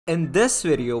In this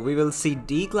video, we will see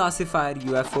declassified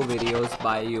UFO videos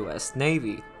by US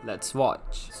Navy. Let's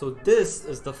watch. So this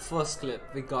is the first clip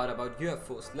we got about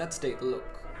UFOs. Let's take a look.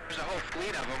 There's a whole fleet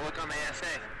of them. Look on the ASA.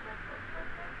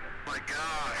 My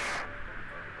gosh.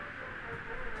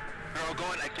 They're all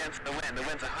going against the wind. The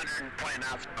wind's 120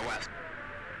 knots from the west.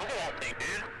 Look at that thing,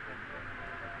 dude.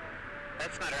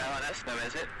 That's not our LNS though,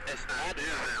 is it? It's not. That is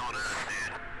an LNS,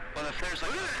 dude. Well, if there's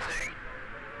like another thing,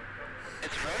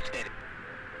 it's rotating.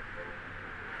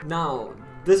 Now,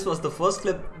 this was the first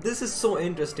clip. This is so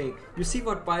interesting. You see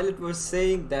what pilot was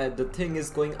saying, that the thing is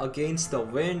going against the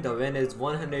wind. The wind is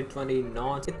 120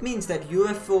 knots. It means that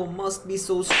UFO must be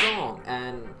so strong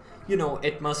and you know,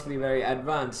 it must be very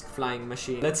advanced flying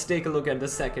machine. Let's take a look at the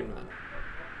second one.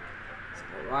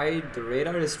 Alright, the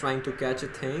radar is trying to catch a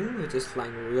thing which is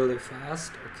flying really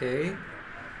fast. Okay.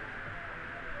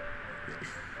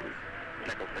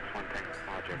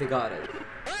 They got it.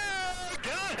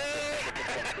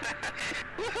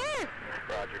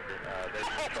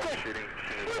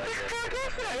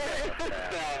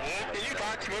 Did you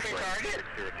box moving target?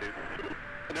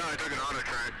 No, I took an auto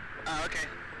track. Oh, okay.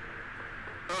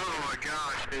 Oh my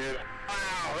gosh, dude.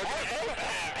 Wow, look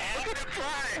at it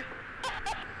fly!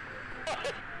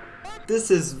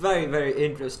 This is very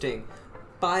interesting.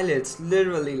 Pilots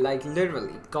literally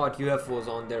got UFOs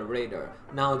on their radar.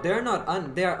 Now they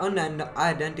are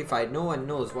unidentified. No one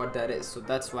knows what that is, so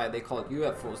that's why they call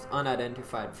UFOs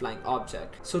unidentified flying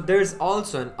object. So there's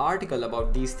also an article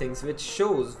about these things which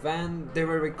shows when they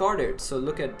were recorded. So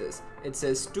look at this. It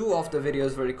says 2 of the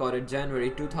videos were recorded January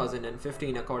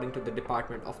 2015 according to the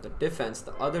Department of the Defense.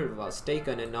 The other was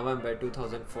taken in November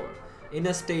 2004. In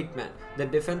a statement, the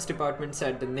Defense Department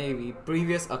said the Navy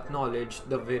previously acknowledged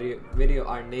the video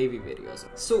are Navy videos.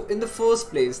 So in the first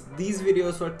place, these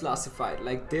videos were classified,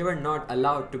 like they were not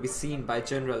allowed to be seen by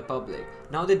general public.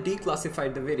 Now they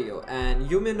declassified the video, and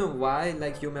you may know why,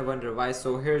 like you may wonder why.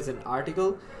 So here's an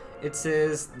article. It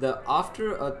says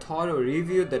after a thorough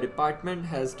review, the department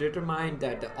has determined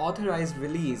that the authorized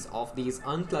release of these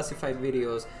unclassified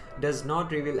videos does not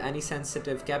reveal any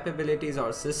sensitive capabilities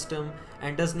or system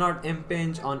and does not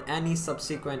impinge on any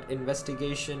subsequent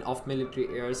investigation of military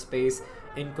airspace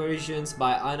incursions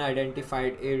by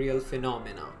unidentified aerial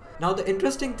phenomena. Now the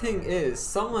interesting thing is,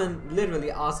 someone literally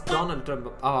asked Donald Trump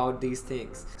about these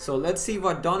things. So let's see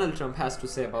what Donald Trump has to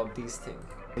say about these things.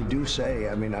 They do say,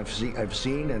 I mean, I've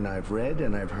seen and I've read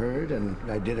and I've heard, and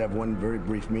I did have one very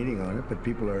brief meeting on it, but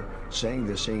people are saying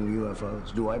they're seeing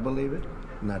UFOs. Do I believe it?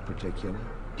 Not particularly.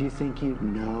 Do you think you'd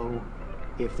know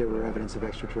if there were evidence of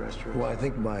extraterrestrials? Well, I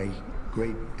think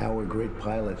our great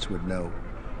pilots would know.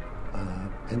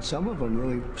 And some of them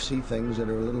really see things that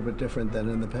are a little bit different than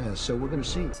in the past, so we're going to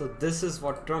see. So this is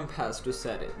what Trump has to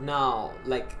say. Now,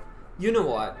 like, you know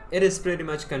what, it is pretty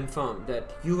much confirmed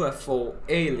that UFO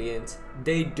aliens,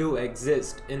 they do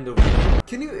exist in the world.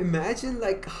 Can you imagine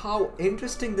like how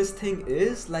interesting this thing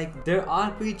is? Like there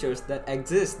are creatures that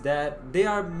exist that they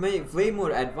are way more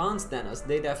advanced than us.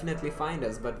 They definitely find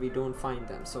us, but we don't find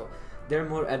them. So they're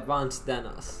more advanced than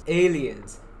us.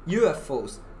 Aliens,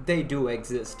 UFOs, they do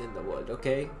exist in the world,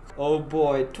 okay? Oh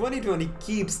boy, 2020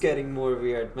 keeps getting more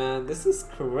weird, man. This is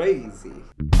crazy.